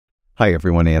Hi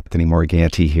everyone, Anthony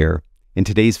Morganti here. In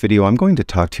today's video, I'm going to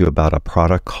talk to you about a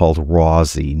product called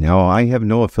Rawsie. Now, I have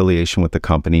no affiliation with the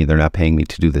company. They're not paying me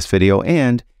to do this video.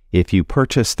 And if you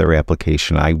purchase their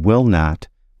application, I will not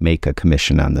make a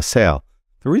commission on the sale.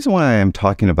 The reason why I'm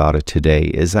talking about it today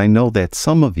is I know that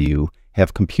some of you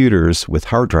have computers with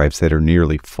hard drives that are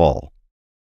nearly full.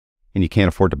 And you can't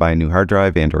afford to buy a new hard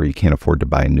drive or you can't afford to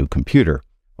buy a new computer.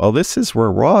 Well, this is where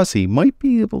Rawsie might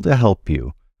be able to help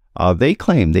you. They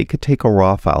claim they could take a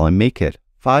RAW file and make it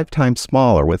 5 times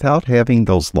smaller without having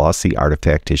those lossy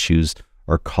artifact issues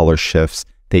or color shifts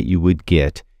that you would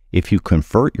get if you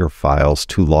convert your files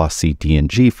to lossy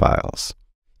DNG files.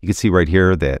 You can see right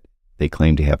here that they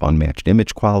claim to have unmatched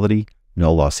image quality,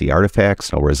 no lossy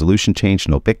artifacts, no resolution change,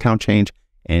 no bit count change,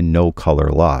 and no color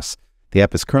loss. The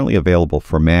app is currently available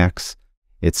for Macs.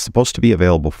 It's supposed to be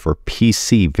available for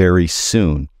PC very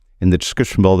soon. In the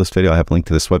description below this video, I have a link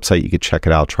to this website. You could check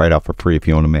it out, try it out for free if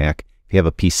you own a Mac. If you have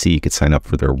a PC, you could sign up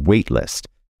for their wait list.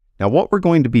 Now, what we're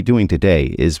going to be doing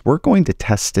today is we're going to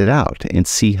test it out and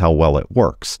see how well it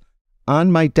works.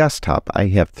 On my desktop, I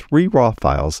have 3 RAW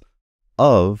files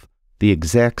of the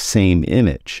exact same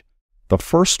image. The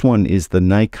first one is the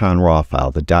Nikon RAW file,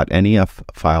 the .nef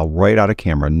file right out of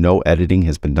camera. No editing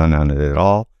has been done on it at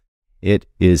all. It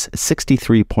is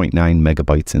 63.9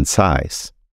 megabytes in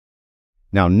size.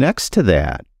 Now, next to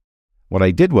that, what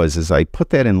I did was I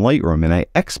put that in Lightroom and I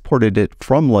exported it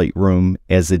from Lightroom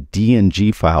as a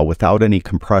DNG file without any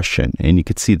compression. And you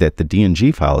could see that the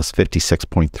DNG file is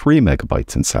 56.3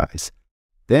 megabytes in size.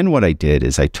 Then what I did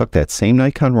is I took that same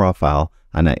Nikon RAW file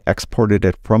and I exported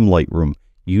it from Lightroom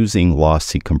using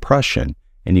lossy compression.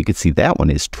 And you can see that one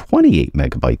is 28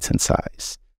 megabytes in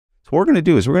size. So what we're going to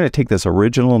do is we're going to take this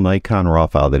original Nikon RAW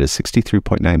file that is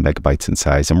 63.9 megabytes in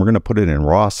size and we're going to put it in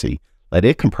Rawsie. Let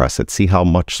it compress it, see how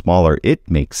much smaller it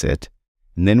makes it,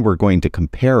 and then we're going to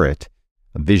compare it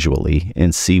visually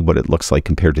and see what it looks like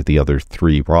compared to the other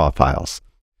 3 RAW files.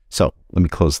 So let me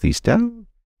close these down.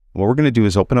 What we're going to do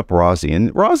is open up Rawsie,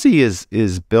 and Rawsie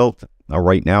is built,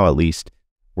 right now at least,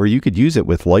 where you could use it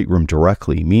with Lightroom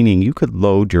directly, meaning you could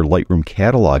load your Lightroom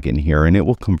catalog in here and it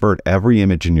will convert every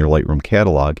image in your Lightroom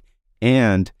catalog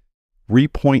and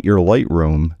repoint your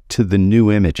Lightroom to the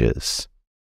new images.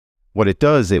 What it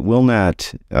does, it will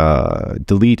not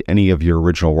delete any of your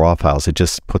original RAW files. It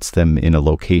just puts them in a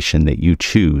location that you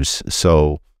choose.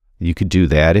 So you could do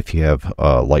that if you have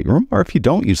Lightroom, or if you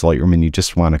don't use Lightroom and you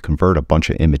just want to convert a bunch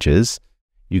of images,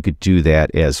 you could do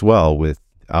that as well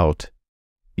without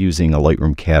using a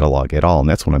Lightroom catalog at all. And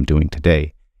that's what I'm doing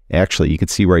today. Actually, you can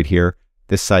see right here,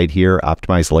 this side here,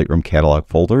 optimize Lightroom catalog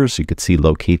folders. You could see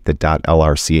locate the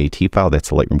 .lrcat file.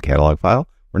 That's a Lightroom catalog file.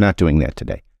 We're not doing that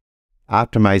today.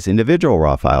 Optimize individual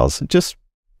RAW files. Just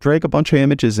drag a bunch of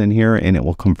images in here and it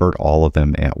will convert all of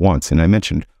them at once. And I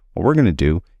mentioned what we're going to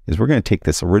do is we're going to take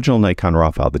this original Nikon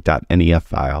RAW file, the .nef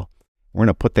file. We're going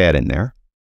to put that in there.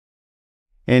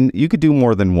 And you could do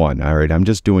more than one. All right, I'm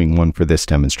just doing one for this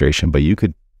demonstration, but you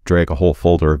could drag a whole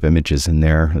folder of images in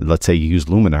there. Let's say you use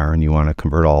Luminar and you want to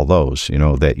convert all those,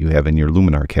 that you have in your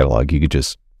Luminar catalog. You could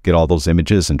just get all those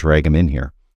images and drag them in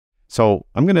here. So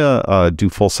I'm going to do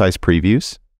full-size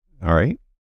previews. All right,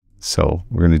 so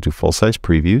we're going to do full-size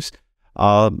previews.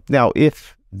 Now,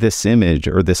 if this image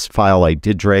or this file I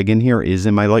did drag in here is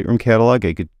in my Lightroom catalog,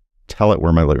 I could tell it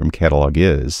where my Lightroom catalog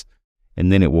is,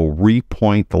 and then it will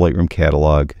repoint the Lightroom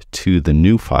catalog to the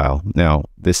new file. Now,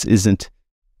 this isn't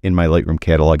in my Lightroom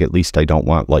catalog. At least I don't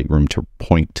want Lightroom to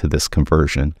point to this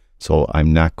conversion, so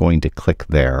I'm not going to click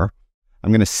there.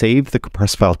 I'm going to save the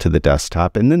compressed file to the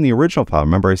desktop, and then the original file.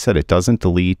 Remember I said it doesn't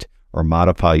delete or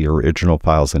modify your original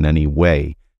files in any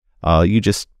way.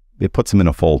 It puts them in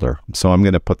a folder. So I'm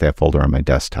going to put that folder on my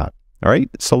desktop. All right,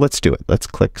 so let's do it. Let's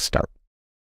click start.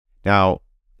 Now,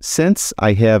 since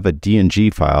I have a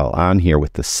DNG file on here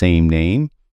with the same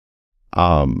name,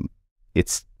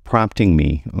 it's prompting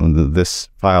me, this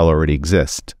file already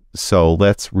exists. So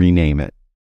let's rename it.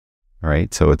 All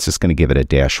right, so it's just going to give it a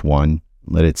 -1,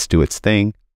 let it do its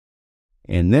thing.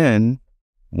 And then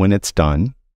when it's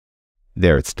done,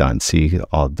 there it's done. See,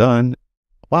 all done.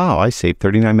 Wow, I saved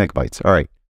 39 megabytes. All right,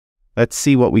 let's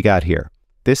see what we got here.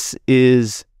 This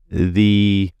is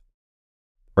right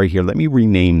here. Let me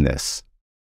rename this.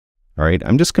 All right,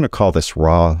 I'm just going to call this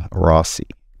Rawsie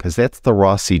because that's the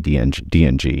Rawsie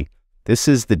DNG. This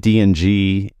is the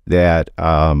DNG that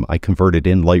I converted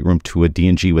in Lightroom to a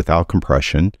DNG without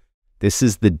compression. This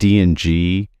is the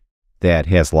DNG that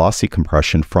has lossy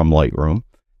compression from Lightroom.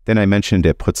 Then I mentioned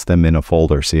it puts them in a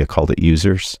folder. See, I called it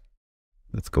users.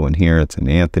 Let's go in here. It's in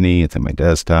Anthony. It's in my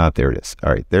desktop. There it is.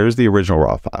 All right, there's the original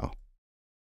RAW file.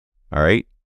 All right,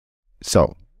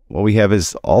 so what we have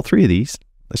is all three of these.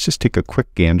 Let's just take a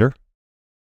quick gander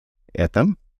at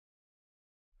them.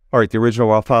 All right, the original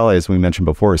raw file, as we mentioned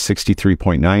before, is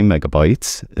 63.9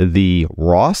 megabytes. The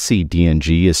Rawsie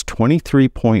DNG is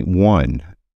 23.1.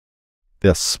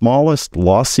 The smallest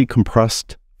lossy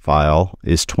compressed file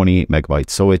is 28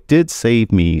 megabytes. So it did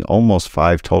save me almost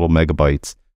 5 total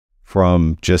megabytes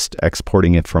from just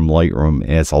exporting it from Lightroom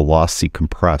as a lossy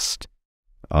compressed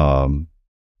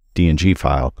DNG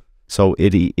file. So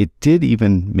it did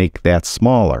even make that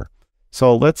smaller.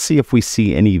 So let's see if we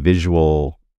see any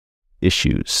visual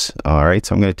issues. All right,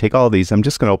 so I'm going to take all of these. I'm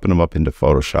just going to open them up into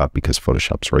Photoshop because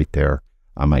Photoshop's right there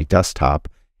on my desktop,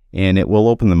 and it will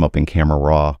open them up in Camera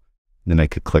Raw. Then I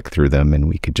could click through them and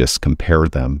we could just compare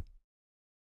them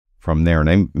from there. And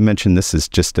I mentioned this is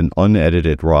just an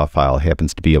unedited raw file. It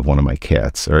happens to be of one of my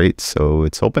cats. All right, so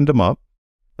it's opened them up.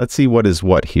 Let's see what is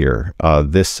what here.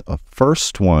 This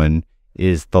first one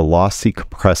is the lossy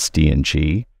compressed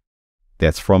DNG.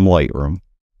 That's from Lightroom.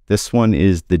 This one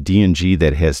is the DNG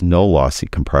that has no lossy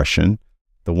compression.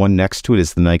 The one next to it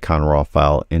is the Nikon raw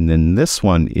file. And then this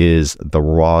one is the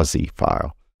Rawsie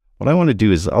file. What I want to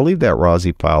do is I'll leave that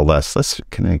Rawsie file less.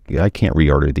 I can't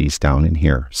reorder these down in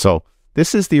here. So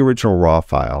this is the original raw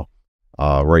file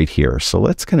right here. So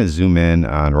let's kind of zoom in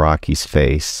on Rocky's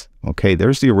face. Okay,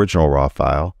 there's the original raw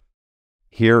file.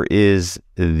 Here is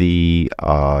the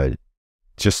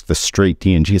just the straight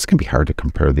DNG. It's going to be hard to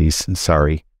compare these.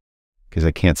 Sorry, because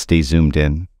I can't stay zoomed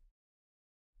in.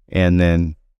 And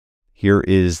then here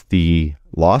is the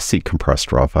lossy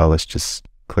compressed raw file. Let's just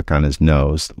click on his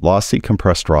nose. Lossy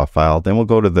compressed raw file. Then we'll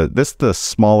go to the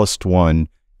smallest one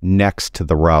next to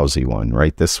the Rawsie one,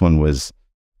 right? This one was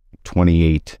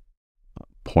 28.1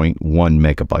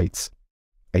 megabytes,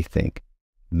 I think.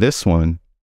 This one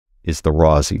is the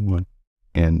Rawsie one.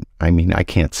 And I mean, I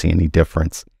can't see any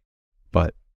difference,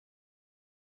 but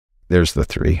there's the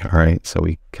three. All right, so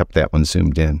we kept that one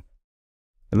zoomed in.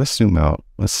 And let's zoom out.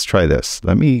 Let's try this.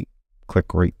 Let me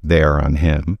click right there on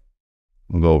him.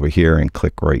 We'll go over here and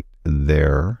click right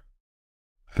there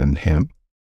on him.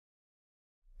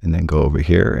 And then go over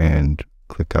here and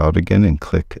click out again and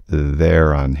click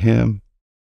there on him.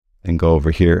 And go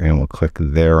over here and we'll click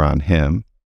there on him.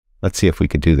 Let's see if we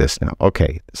could do this now.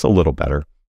 Okay, it's a little better.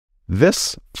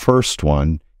 This first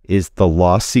one is the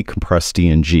lossy compressed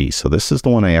DNG. So this is the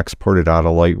one I exported out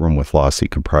of Lightroom with lossy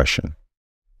compression.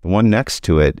 The one next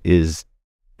to it is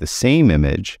the same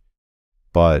image,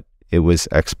 but it was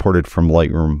exported from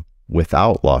Lightroom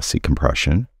without lossy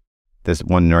compression. This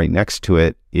one right next to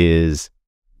it is,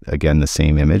 again, the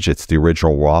same image. It's the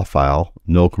original raw file,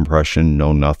 no compression,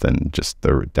 no nothing, just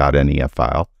the .nef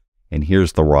file. And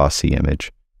here's the Rawsie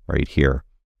image right here.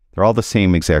 They're all the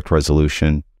same exact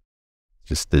resolution.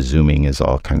 Just the zooming is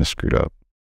all kind of screwed up.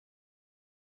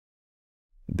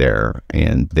 There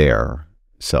and there.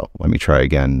 So let me try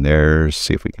again. There's,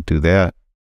 see if we can do that.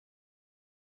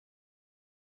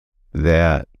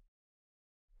 That.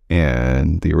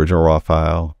 And the original raw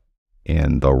file.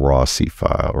 And the Rawsie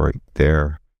file right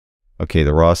there. Okay,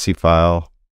 the Rawsie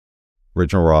file.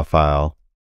 Original raw file.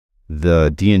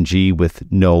 The DNG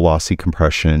with no lossy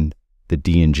compression. The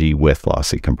DNG with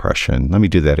lossy compression. Let me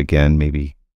do that again,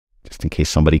 maybe just in case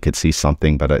somebody could see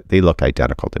something, but they look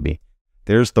identical to me.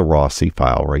 There's the Rawsie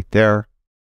file right there.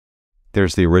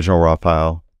 There's the original raw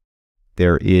file.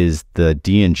 There is the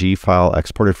DNG file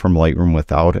exported from Lightroom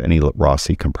without any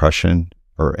Rawsie compression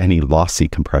or any lossy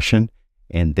compression.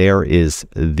 And there is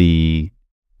the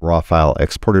raw file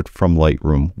exported from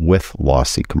Lightroom with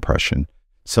lossy compression.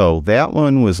 So that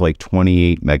one was like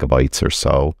 28 megabytes or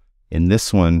so. And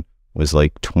this one was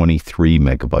like 23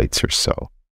 megabytes or so.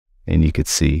 And you could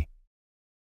see,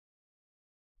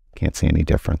 can't see any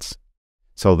difference.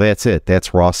 So that's it. That's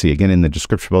Rawsie. Again, in the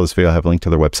description below this video, I have a link to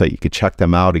their website. You could check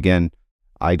them out. Again,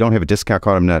 I don't have a discount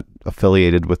code. I'm not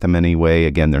affiliated with them anyway.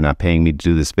 Again, they're not paying me to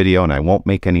do this video, and I won't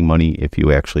make any money if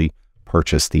you actually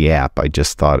purchase the app. I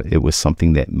just thought it was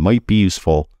something that might be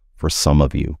useful for some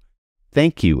of you.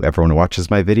 Thank you, everyone who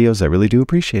watches my videos. I really do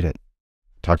appreciate it.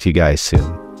 Talk to you guys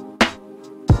soon.